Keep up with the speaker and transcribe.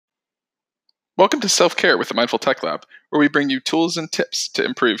Welcome to Self-Care with the Mindful Tech Lab, where we bring you tools and tips to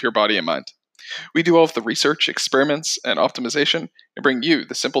improve your body and mind. We do all of the research, experiments, and optimization, and bring you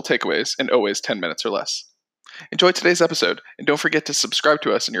the simple takeaways in always 10 minutes or less. Enjoy today's episode, and don't forget to subscribe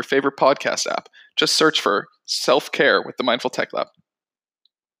to us in your favorite podcast app. Just search for Self-Care with the Mindful Tech Lab.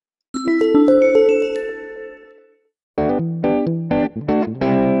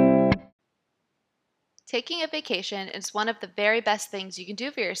 Taking a vacation is one of the very best things you can do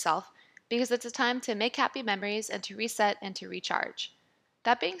for yourself because it's a time to make happy memories and to reset and to recharge.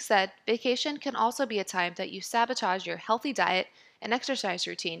 That being said, vacation can also be a time that you sabotage your healthy diet and exercise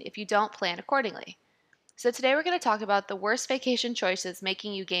routine if you don't plan accordingly. So today we're going to talk about the worst vacation choices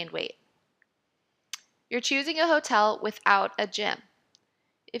making you gain weight. You're choosing a hotel without a gym.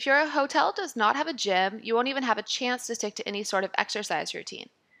 If your hotel does not have a gym, you won't even have a chance to stick to any sort of exercise routine.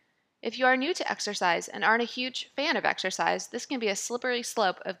 If you are new to exercise and aren't a huge fan of exercise, this can be a slippery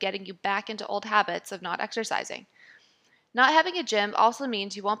slope of getting you back into old habits of not exercising. Not having a gym also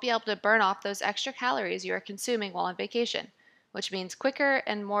means you won't be able to burn off those extra calories you are consuming while on vacation, which means quicker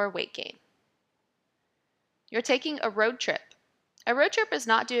and more weight gain. You're taking a road trip. A road trip is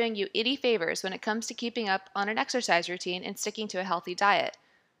not doing you any favors when it comes to keeping up on an exercise routine and sticking to a healthy diet.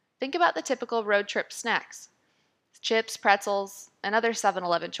 Think about the typical road trip snacks: chips, pretzels, and other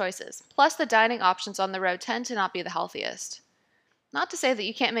 7-Eleven choices. Plus, the dining options on the road tend to not be the healthiest. Not to say that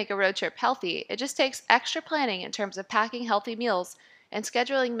you can't make a road trip healthy, it just takes extra planning in terms of packing healthy meals and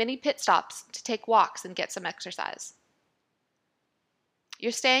scheduling mini pit stops to take walks and get some exercise.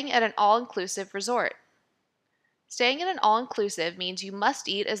 You're staying at an all-inclusive resort. Staying at an all-inclusive means you must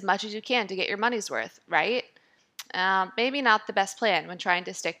eat as much as you can to get your money's worth, right? Maybe not the best plan when trying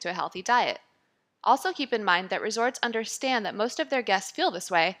to stick to a healthy diet. Also keep in mind that resorts understand that most of their guests feel this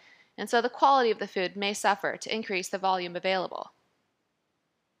way, and so the quality of the food may suffer to increase the volume available.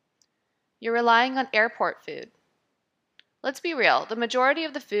 You're relying on airport food. Let's be real, the majority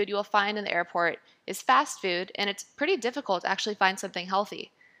of the food you will find in the airport is fast food, and it's pretty difficult to actually find something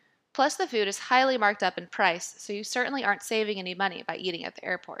healthy. Plus, the food is highly marked up in price, so you certainly aren't saving any money by eating at the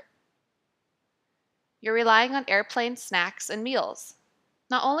airport. You're relying on airplane snacks and meals.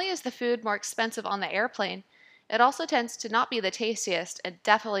 Not only is the food more expensive on the airplane, it also tends to not be the tastiest and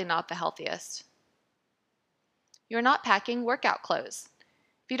definitely not the healthiest. You're not packing workout clothes.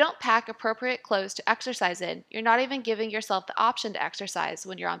 If you don't pack appropriate clothes to exercise in, you're not even giving yourself the option to exercise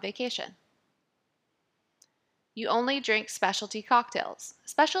when you're on vacation. You only drink specialty cocktails.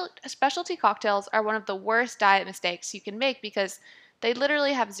 Specialty cocktails are one of the worst diet mistakes you can make because they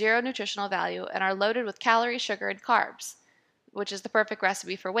literally have zero nutritional value and are loaded with calories, sugar, and carbs, which is the perfect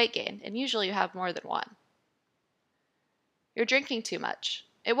recipe for weight gain, and usually you have more than one. You're drinking too much.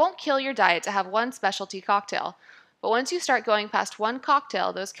 It won't kill your diet to have one specialty cocktail, but once you start going past one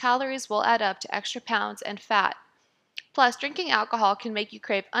cocktail, those calories will add up to extra pounds and fat. Plus, drinking alcohol can make you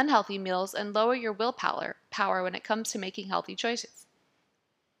crave unhealthy meals and lower your willpower when it comes to making healthy choices.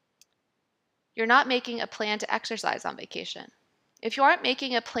 You're not making a plan to exercise on vacation. If you aren't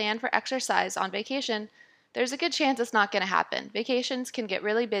making a plan for exercise on vacation, there's a good chance it's not going to happen. Vacations can get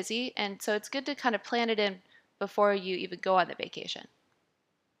really busy, and so it's good to kind of plan it in before you even go on the vacation.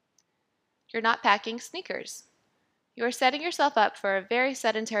 You're not packing sneakers. You are setting yourself up for a very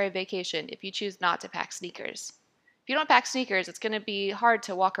sedentary vacation if you choose not to pack sneakers. If you don't pack sneakers, it's going to be hard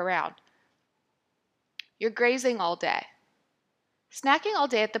to walk around. You're grazing all day. Snacking all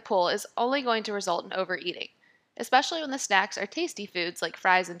day at the pool is only going to result in overeating, especially when the snacks are tasty foods like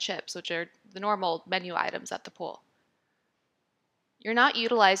fries and chips, which are the normal menu items at the pool. You're not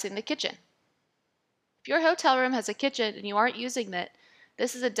utilizing the kitchen. If your hotel room has a kitchen and you aren't using it,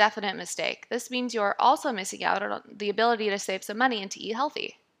 this is a definite mistake. This means you're also missing out on the ability to save some money and to eat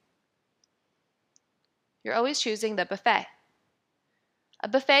healthy. You're always choosing the buffet. A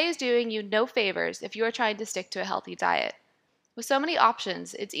buffet is doing you no favors if you are trying to stick to a healthy diet. With so many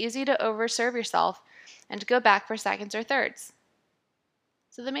options, it's easy to overserve yourself and to go back for seconds or thirds.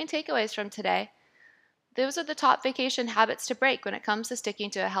 So the main takeaways from today: those are the top vacation habits to break when it comes to sticking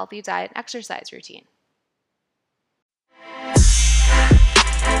to a healthy diet and exercise routine.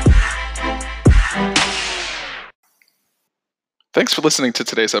 Thanks for listening to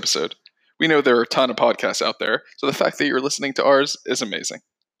today's episode. We know there are a ton of podcasts out there, so the fact that you're listening to ours is amazing.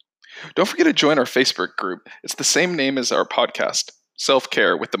 Don't forget to join our Facebook group. It's the same name as our podcast,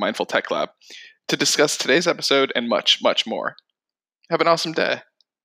 Self-Care with the Mindful Tech Lab, to discuss today's episode and much, much more. Have an awesome day.